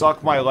gross. Yeah.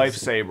 Suck my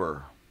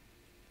lifesaver.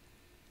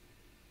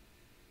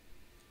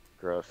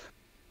 Gross.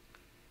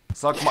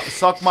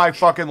 Suck my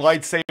fucking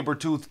lightsaber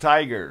tooth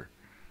tiger.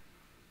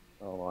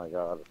 Oh my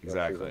god.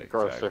 Exactly.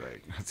 Grosser.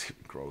 Exactly. That's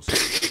even grosser.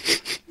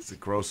 It's a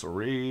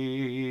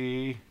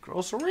grocery.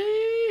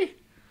 Grocery.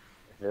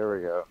 Here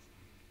we go.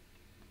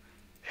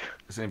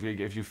 So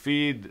if you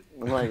feed,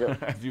 Oh my god.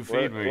 if you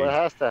feed me, what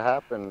has to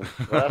happen?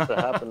 What has to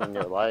happen in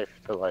your life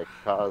to like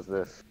cause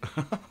this?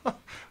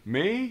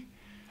 Me?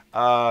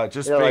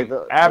 Just Yeah, being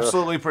like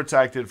absolutely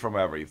protected from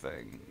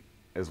everything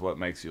is what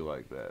makes you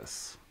like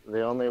this.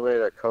 The only way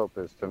to cope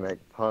is to make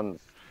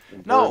puns.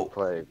 No.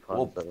 Wordplay,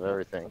 puns of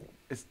everything.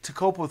 It's to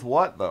cope with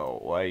what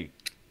though? Like,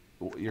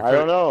 I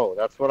don't know.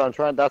 That's what I'm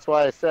trying. That's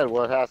why I said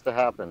what has to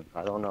happen.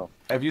 I don't know.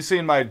 Have you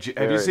seen my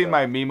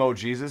Memo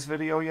Jesus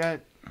video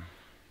yet?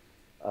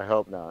 I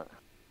hope not.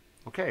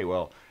 Okay,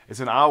 well, it's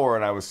an hour,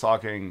 and I was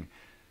talking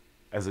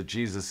as a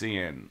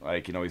Jesusian.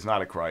 Like, you know, he's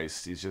not a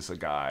Christ. He's just a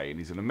guy, and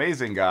he's an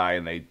amazing guy,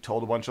 and they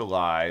told a bunch of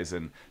lies,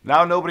 and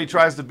now nobody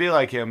tries to be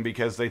like him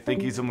because they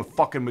think he's a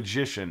fucking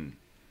magician.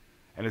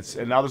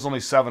 And now there's only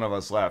 7 of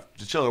us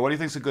left. Chiller, what do you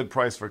think's a good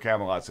price for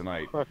Camelot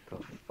tonight? What the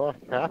fuck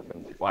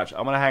happened? Watch,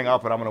 I'm going to hang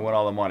up, and I'm going to win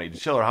all the money.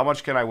 Chiller, how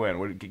much can I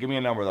win? Give me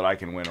a number that I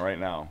can win right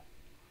now.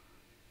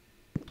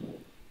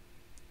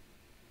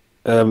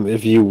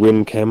 If you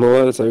win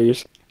Camelot, is that what you're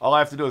saying? All I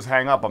have to do is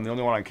hang up. I'm the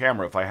only one on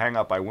camera. If I hang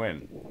up, I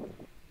win.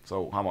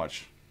 So, how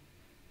much?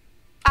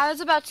 I was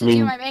about to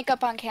do my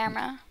makeup on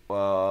camera.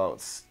 Well,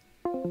 it's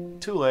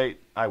too late.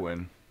 I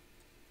win.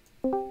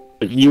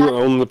 But you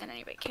own the Than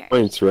anybody cares.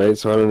 points, right?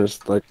 So I don't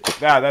understand.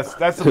 Like, Yeah, that's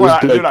the it was point.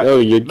 like, Dude, oh,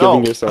 you're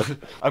giving yourself.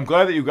 I'm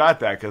glad that you got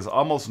that, because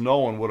almost no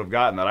one would have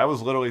gotten that. I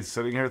was literally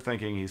sitting here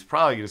thinking he's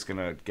probably just going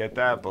to get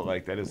that, but,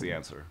 like, that is the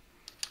answer.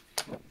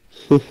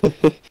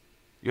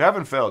 You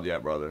haven't failed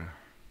yet, brother.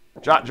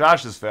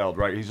 Josh has failed,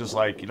 right? He's just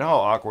like, you know how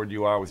awkward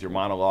you are with your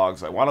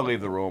monologues? I want to leave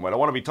the room. I don't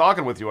want to be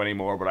talking with you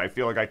anymore, but I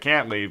feel like I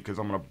can't leave because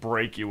I'm going to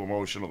break you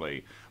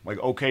emotionally. I'm like,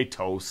 okay,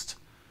 toast.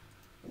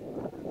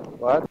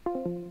 What?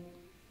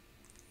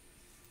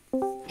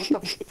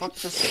 What the fuck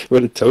just... What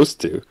did Toast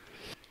do?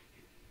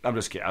 I'm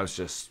just kidding. I was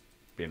just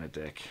being a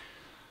dick.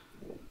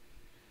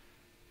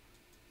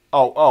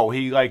 Oh,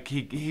 he's like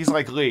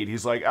lead.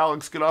 He's like,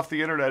 Alex, get off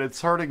the internet.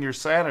 It's hurting your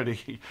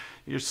sanity.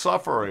 You're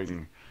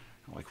suffering.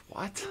 I'm like,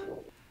 what?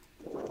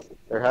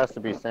 There has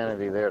to be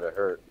sanity there to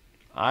hurt.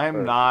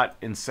 I'm not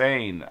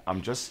insane.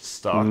 I'm just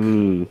stuck.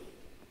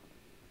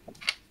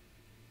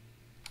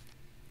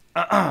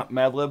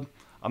 Madlib,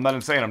 I'm not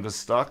insane. I'm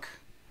just stuck.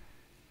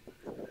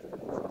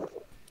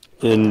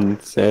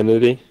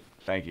 Insanity.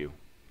 Thank you.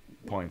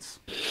 Points.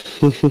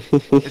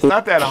 It's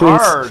not that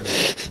hard.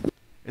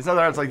 It's not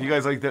that hard. It's like you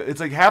guys like.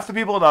 It's like half the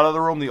people in that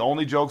other room. The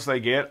only jokes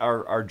they get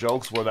are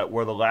jokes where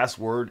the last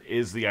word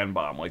is the N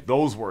bomb. Like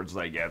those words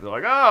they get. They're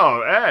like,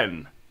 oh,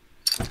 N.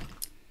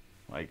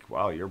 Like,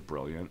 wow, you're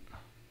brilliant.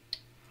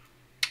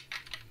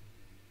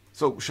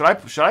 So should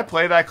I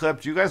play that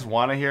clip? Do you guys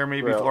want to hear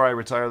me before I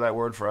retire that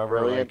word forever?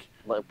 Brilliant,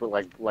 like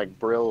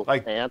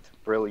brilliant,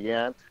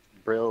 brilliant,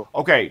 brill.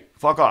 Okay,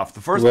 fuck off. The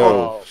first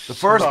Whoa.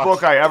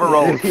 book I ever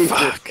wrote.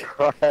 Jesus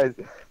Christ.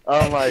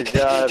 Oh my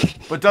God.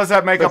 But does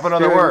that make up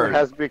another word?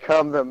 Has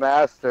become the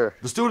master.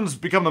 The students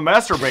become the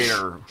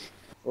masturbator.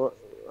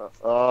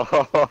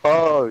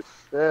 Oh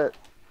shit.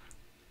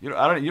 You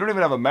don't even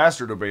have a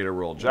master debater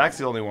rule. Jack's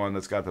the only one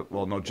that's got the.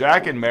 Well, no,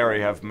 Jack and Mary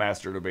have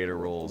master debater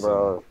rules.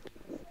 Bro,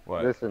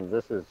 what? This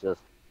is just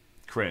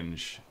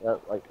Cringe. That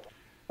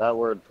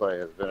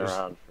wordplay has been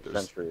around for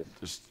centuries.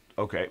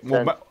 Okay.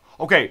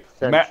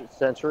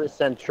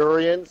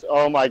 Centurions.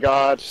 Oh my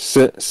God.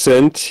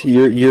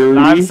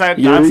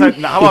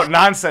 How about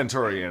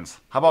non-centurions?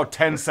 How about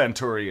 10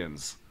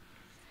 centurions?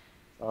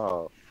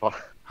 Oh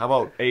fuck. How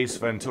about ace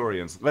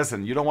venturians?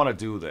 Listen, you don't want to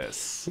do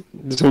this.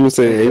 Did someone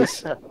say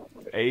ace?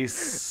 Ace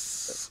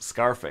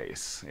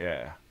Scarface.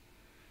 Yeah.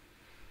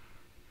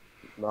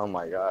 Oh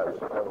my God.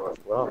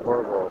 What a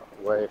horrible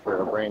way for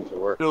a brain to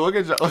work. Dude, look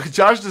at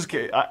Josh. Just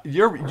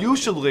you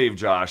should leave,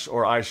 Josh,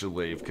 or I should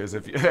leave, because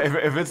if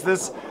it's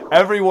this,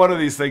 every one of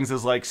these things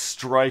is like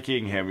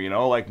striking him. You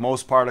know, like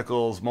most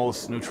particles,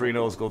 most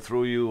neutrinos go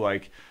through you.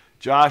 Like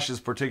Josh is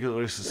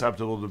particularly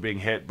susceptible to being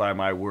hit by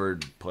my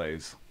word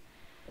plays.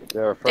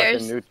 They're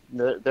fucking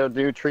they're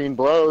neutrine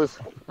blows.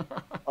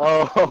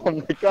 Oh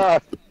my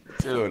God.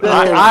 Dude,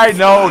 I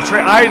know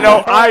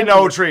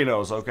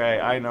Trinos, okay?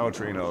 I know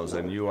Trinos,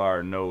 and you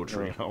are no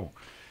Trino.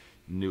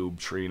 Noob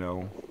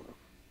Trino.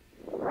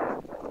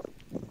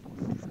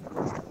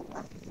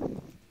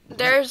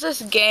 There's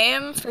this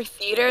game for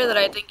theater that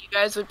I think you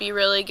guys would be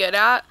really good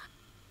at,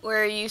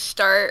 where you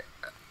start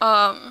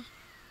a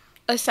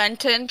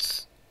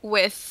sentence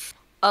with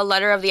a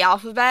letter of the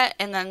alphabet,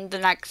 and then the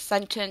next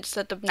sentence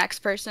that the next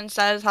person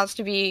says has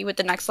to be with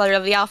the next letter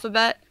of the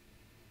alphabet.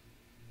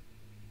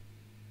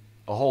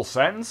 A whole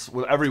sentence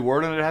with every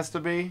word in it has to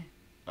be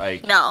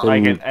like no.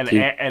 Like do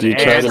you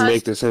try to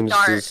make the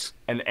sentences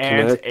an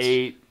ant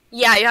ate.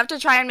 Yeah, you have to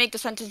try and make the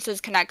sentences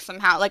connect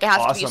somehow. Like it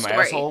has to be a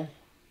story. Asshole.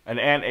 An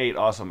ant ate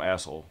awesome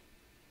asshole.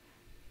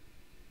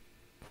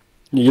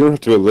 You don't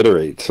have to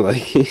alliterate,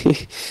 like.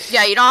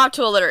 Yeah, you don't have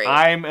to alliterate.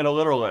 I'm an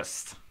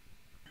alliteralist.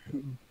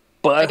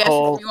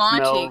 Butthole if you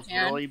want smells to, you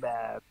can. really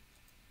bad.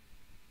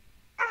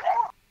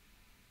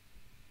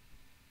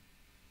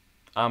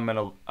 I'm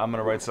gonna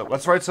write some.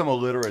 Let's write some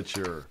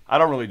literature. I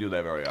don't really do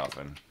that very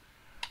often.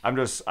 I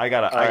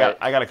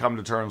gotta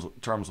come to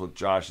terms with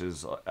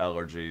Josh's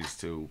allergies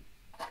to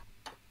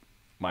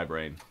my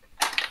brain.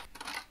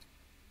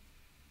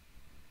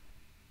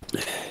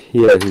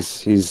 Yeah,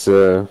 he's what's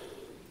the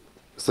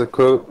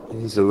quote?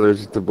 He's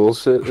allergic to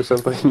bullshit or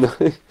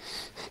something.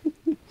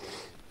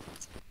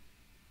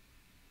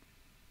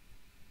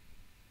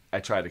 I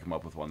tried to come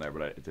up with one there,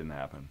 but it didn't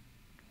happen.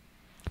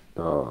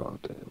 Oh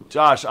damn.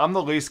 Josh, I'm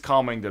the least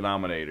common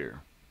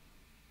denominator.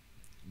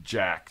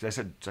 Jack. Did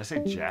I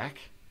say Jack?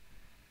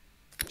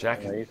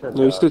 Jack. No, you said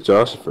No, you Josh. said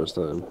Josh the first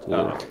time. Oh,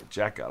 Yeah. okay.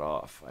 Jack got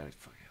off.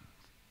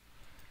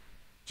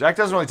 Jack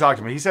doesn't really talk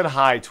to me. He said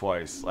hi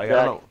twice. Like I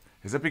Jack. don't know.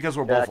 Is it because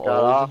we're Jack both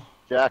got old? off.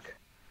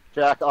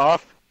 Jack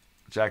off.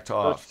 Jack That's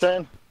what you're off.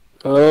 saying?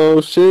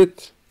 Oh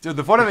shit. Dude,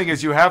 the funny thing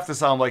is, you have to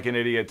sound like an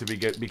idiot to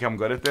become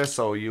good at this.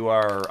 So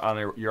you're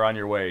on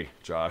your way,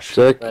 Josh.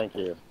 Jack. Thank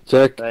you.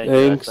 Jack Thank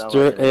you, I sound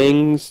like an idiot.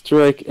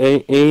 Angstrike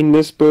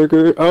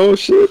Anusburger. Oh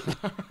shit.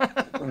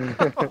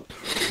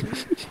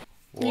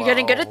 You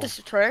getting good at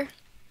this, Troy?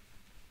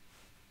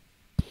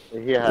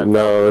 He had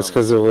No, it's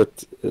because of what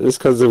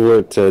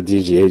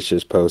DGH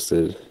just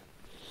posted.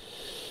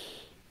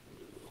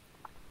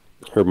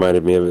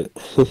 Reminded me of it.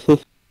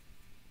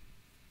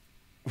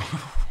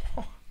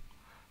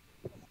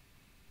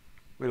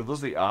 Wait, are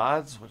those the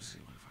odds? What is he?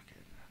 What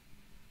fucking...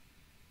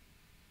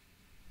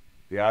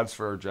 The odds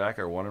for Jack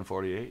are 1 in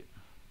 48.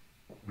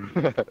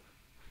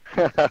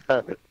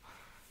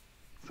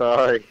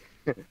 Sorry.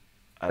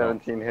 I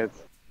don't. 17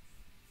 hits.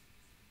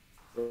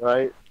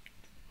 Right?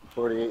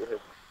 48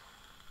 hits.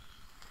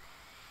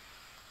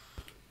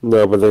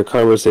 No, but the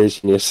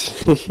conversation is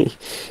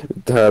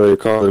how they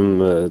call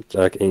him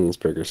Jack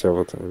Anusburger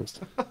several times.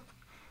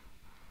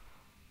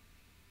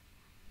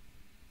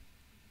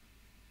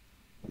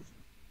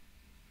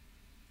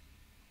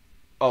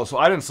 Oh, so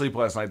I didn't sleep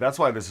last night. That's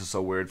why this is so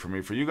weird for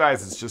me. For you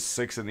guys, it's just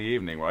 6 in the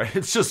evening, right?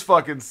 It's just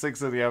fucking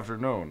 6 in the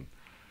afternoon.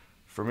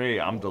 For me,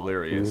 I'm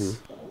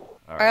delirious.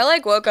 All right. I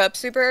like woke up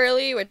super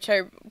early, which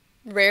I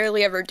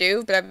rarely ever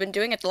do, but I've been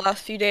doing it the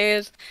last few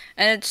days,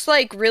 and it's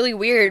like really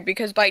weird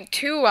because by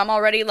 2 I'm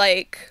already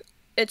like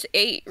it's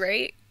 8,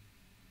 right?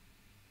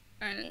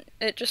 And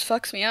it just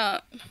fucks me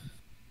up.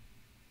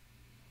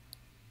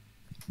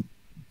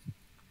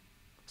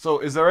 So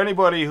is there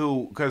anybody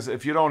who, because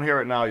if you don't hear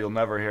it now, you'll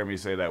never hear me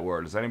say that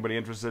word. Is anybody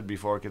interested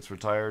before it gets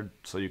retired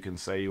so you can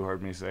say you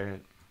heard me say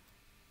it?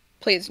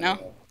 Please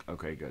no.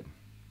 Okay, good.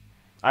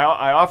 I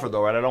offer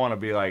though, right? I don't want to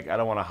be like, I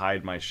don't want to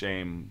hide my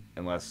shame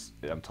unless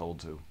I'm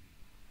told to.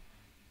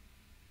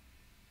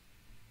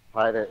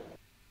 Hide it.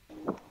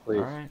 Please.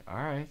 All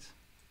right.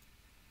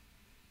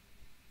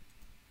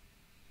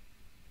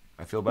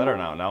 I feel better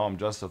now. Now I'm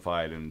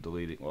justified in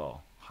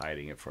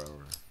hiding it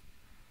forever.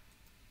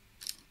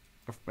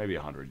 Or maybe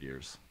 100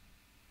 years.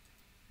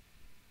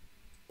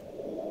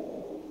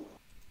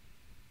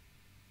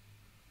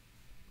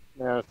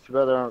 Yeah, it's too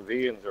bad there aren't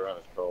vegans around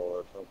his troll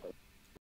or something.